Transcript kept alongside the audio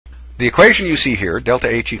The equation you see here, delta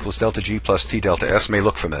H equals delta G plus T delta S, may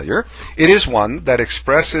look familiar. It is one that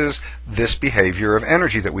expresses this behavior of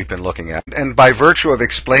energy that we've been looking at. And by virtue of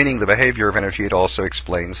explaining the behavior of energy, it also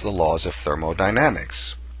explains the laws of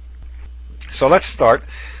thermodynamics. So let's start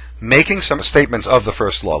making some statements of the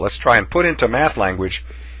first law. Let's try and put into math language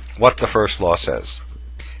what the first law says.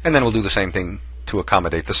 And then we'll do the same thing to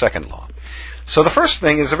accommodate the second law. So the first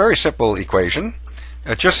thing is a very simple equation.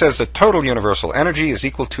 It just says that total universal energy is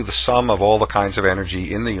equal to the sum of all the kinds of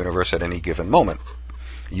energy in the universe at any given moment.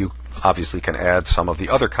 You obviously can add some of the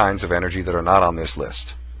other kinds of energy that are not on this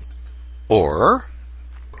list. Or,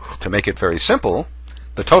 to make it very simple,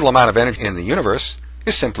 the total amount of energy in the universe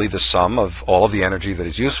is simply the sum of all of the energy that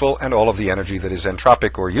is useful and all of the energy that is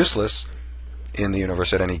entropic or useless in the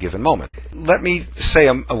universe at any given moment. Let me say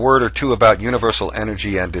a word or two about universal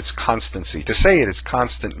energy and its constancy. To say it is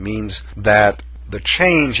constant means that the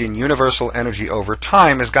change in universal energy over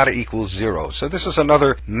time has got to equal zero. So this is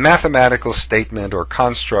another mathematical statement or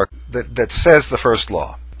construct that says the first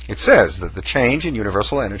law. It says that the change in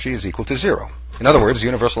universal energy is equal to zero. In other words,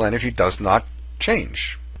 universal energy does not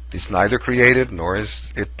change. It's neither created nor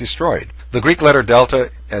is it destroyed. The Greek letter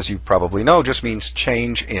delta, as you probably know, just means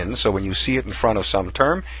change in. So when you see it in front of some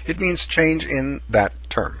term, it means change in that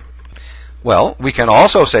term. Well, we can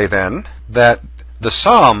also say then that the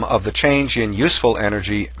sum of the change in useful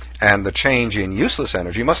energy and the change in useless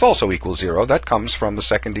energy must also equal zero. That comes from the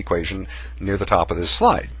second equation near the top of this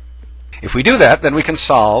slide. If we do that, then we can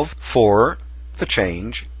solve for the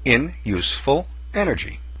change in useful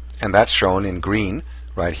energy. And that's shown in green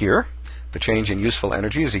right here. The change in useful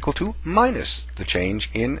energy is equal to minus the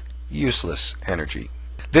change in useless energy.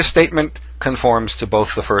 This statement conforms to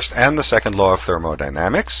both the first and the second law of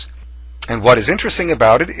thermodynamics. And what is interesting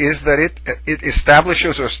about it is that it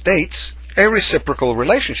establishes or states a reciprocal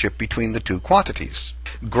relationship between the two quantities.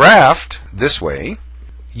 Graphed this way,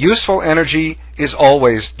 useful energy is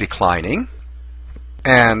always declining,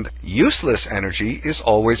 and useless energy is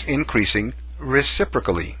always increasing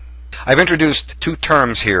reciprocally. I've introduced two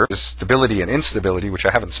terms here, stability and instability, which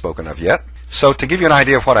I haven't spoken of yet. So to give you an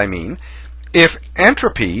idea of what I mean, if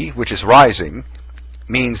entropy, which is rising,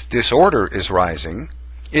 means disorder is rising,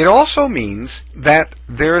 it also means that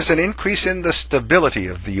there is an increase in the stability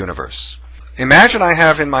of the universe. Imagine I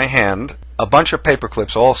have in my hand a bunch of paper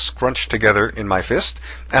clips all scrunched together in my fist,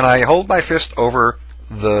 and I hold my fist over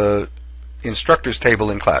the instructor's table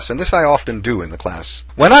in class, and this I often do in the class.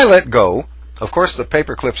 When I let go, of course the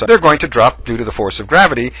paper clips, they're going to drop due to the force of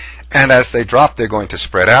gravity, and as they drop they're going to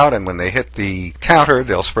spread out, and when they hit the counter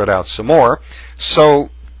they'll spread out some more. So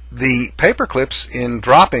the paper clips, in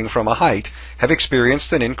dropping from a height, have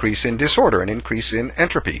experienced an increase in disorder, an increase in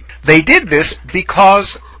entropy. They did this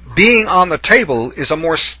because being on the table is a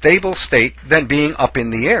more stable state than being up in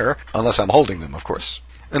the air, unless I'm holding them, of course.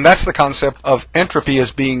 And that's the concept of entropy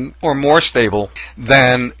as being or more stable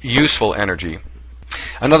than useful energy.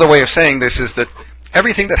 Another way of saying this is that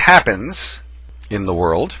everything that happens in the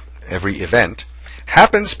world, every event,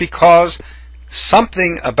 happens because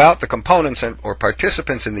something about the components or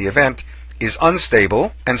participants in the event is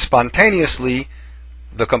unstable, and spontaneously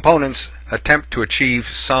the components attempt to achieve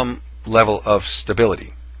some level of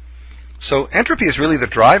stability. So entropy is really the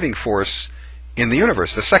driving force in the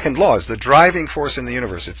universe. The second law is the driving force in the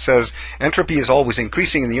universe. It says entropy is always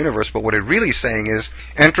increasing in the universe, but what it really is saying is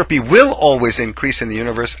entropy will always increase in the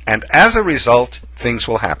universe, and as a result, things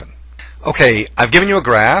will happen. Okay, I've given you a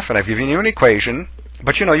graph and I've given you an equation,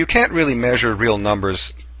 but you can't really measure real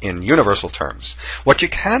numbers in universal terms. What you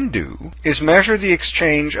can do is measure the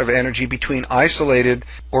exchange of energy between isolated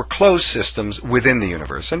or closed systems within the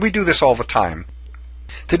universe, and we do this all the time.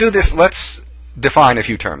 To do this, let's define a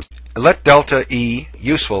few terms. Let delta E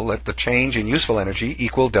useful, let the change in useful energy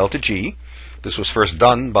equal delta G. This was first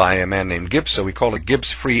done by a man named Gibbs, so we call it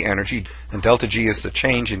Gibbs free energy, and delta G is the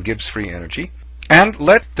change in Gibbs free energy. And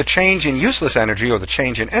let the change in useless energy, or the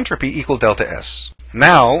change in entropy, equal delta S.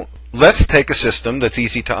 Now, let's take a system that's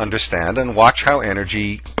easy to understand and watch how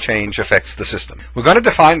energy change affects the system. We're going to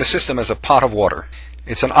define the system as a pot of water.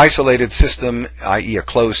 It's an isolated system, i.e. a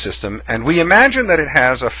closed system, and we imagine that it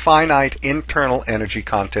has a finite internal energy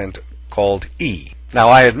content called E. Now,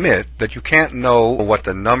 I admit that you can't know what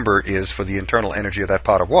the number is for the internal energy of that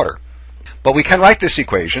pot of water, but we can write this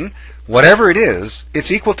equation. Whatever it is, it's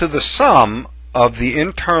equal to the sum of the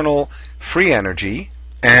internal free energy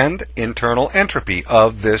and internal entropy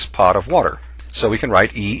of this pot of water. So we can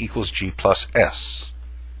write E equals G plus S.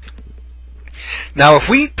 Now, if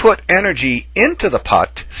we put energy into the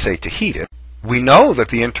pot, say to heat it, we know that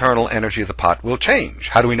the internal energy of the pot will change.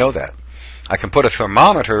 How do we know that? I can put a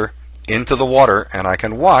thermometer into the water, and I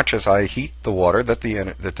can watch as I heat the water that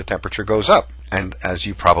the temperature goes up. And as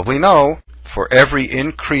you probably know, for every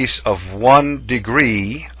increase of 1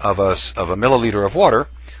 degree of a milliliter of water,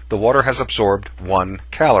 the water has absorbed 1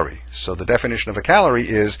 calorie. So the definition of a calorie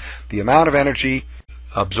is the amount of energy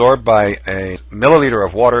absorbed by a milliliter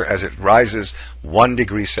of water as it rises 1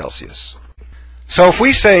 degree Celsius. So if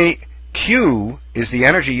we say Q is the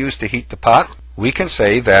energy used to heat the pot, we can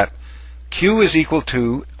say that Q is equal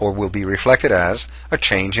to, or will be reflected as, a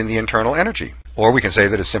change in the internal energy. Or we can say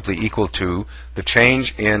that it's simply equal to the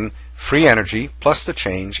change in free energy plus the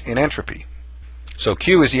change in entropy. So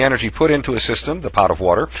Q is the energy put into a system, the pot of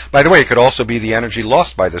water. By the way, it could also be the energy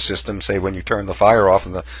lost by the system, say when you turn the fire off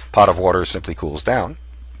and the pot of water simply cools down.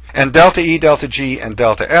 And delta E, delta G, and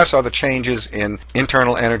delta S are the changes in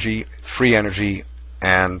internal energy, free energy,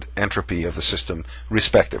 and entropy of the system,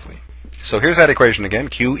 respectively. So here's that equation again,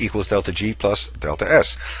 Q equals delta G plus delta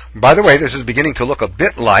S. By the way, this is beginning to look a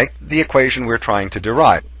bit like the equation we're trying to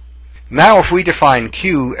derive. Now if we define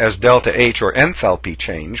Q as delta H, or enthalpy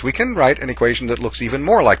change, we can write an equation that looks even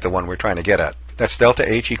more like the one we're trying to get at. That's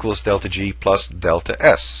delta H equals delta G plus delta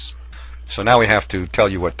S. So now we have to tell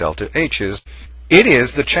you what delta H is. It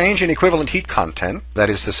is the change in equivalent heat content, that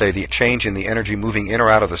is to say the change in the energy moving in or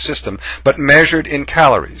out of the system, but measured in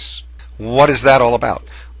calories. What is that all about?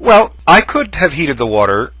 Well, I could have heated the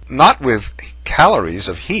water not with calories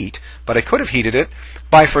of heat, but I could have heated it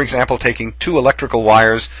by, for example, taking 2 electrical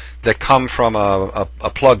wires that come from a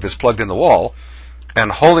plug that's plugged in the wall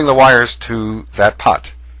and holding the wires to that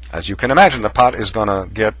pot. As you can imagine, the pot is going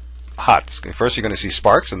to get hot. First you're going to see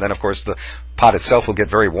sparks, and then of course the pot itself will get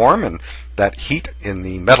very warm, and that heat in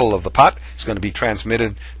the metal of the pot is going to be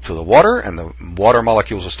transmitted to the water, and the water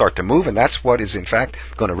molecules will start to move, and that's what is in fact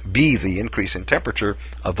going to be the increase in temperature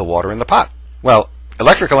of the water in the pot. Well,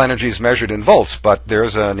 electrical energy is measured in volts, but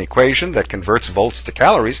there's an equation that converts volts to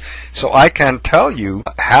calories, so I can tell you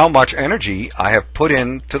how much energy I have put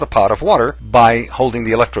into the pot of water by holding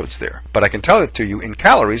the electrodes there. But I can tell it to you in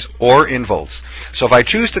calories or in volts. So if I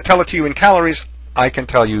choose to tell it to you in calories, I can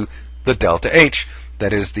tell you the delta H,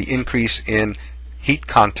 that is the increase in heat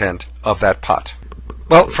content of that pot.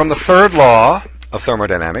 Well, from the third law of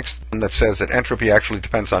thermodynamics that says that entropy actually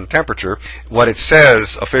depends on temperature, what it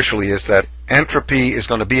says officially is that entropy is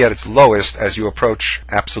going to be at its lowest as you approach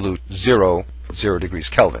absolute 0 degrees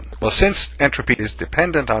Kelvin. Well, since entropy is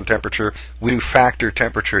dependent on temperature, we do factor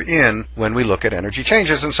temperature in when we look at energy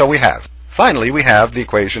changes, and so we have. Finally, we have the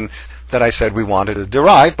equation that I said we wanted to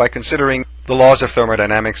derive by considering the laws of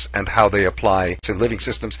thermodynamics and how they apply to living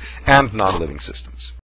systems and non-living systems.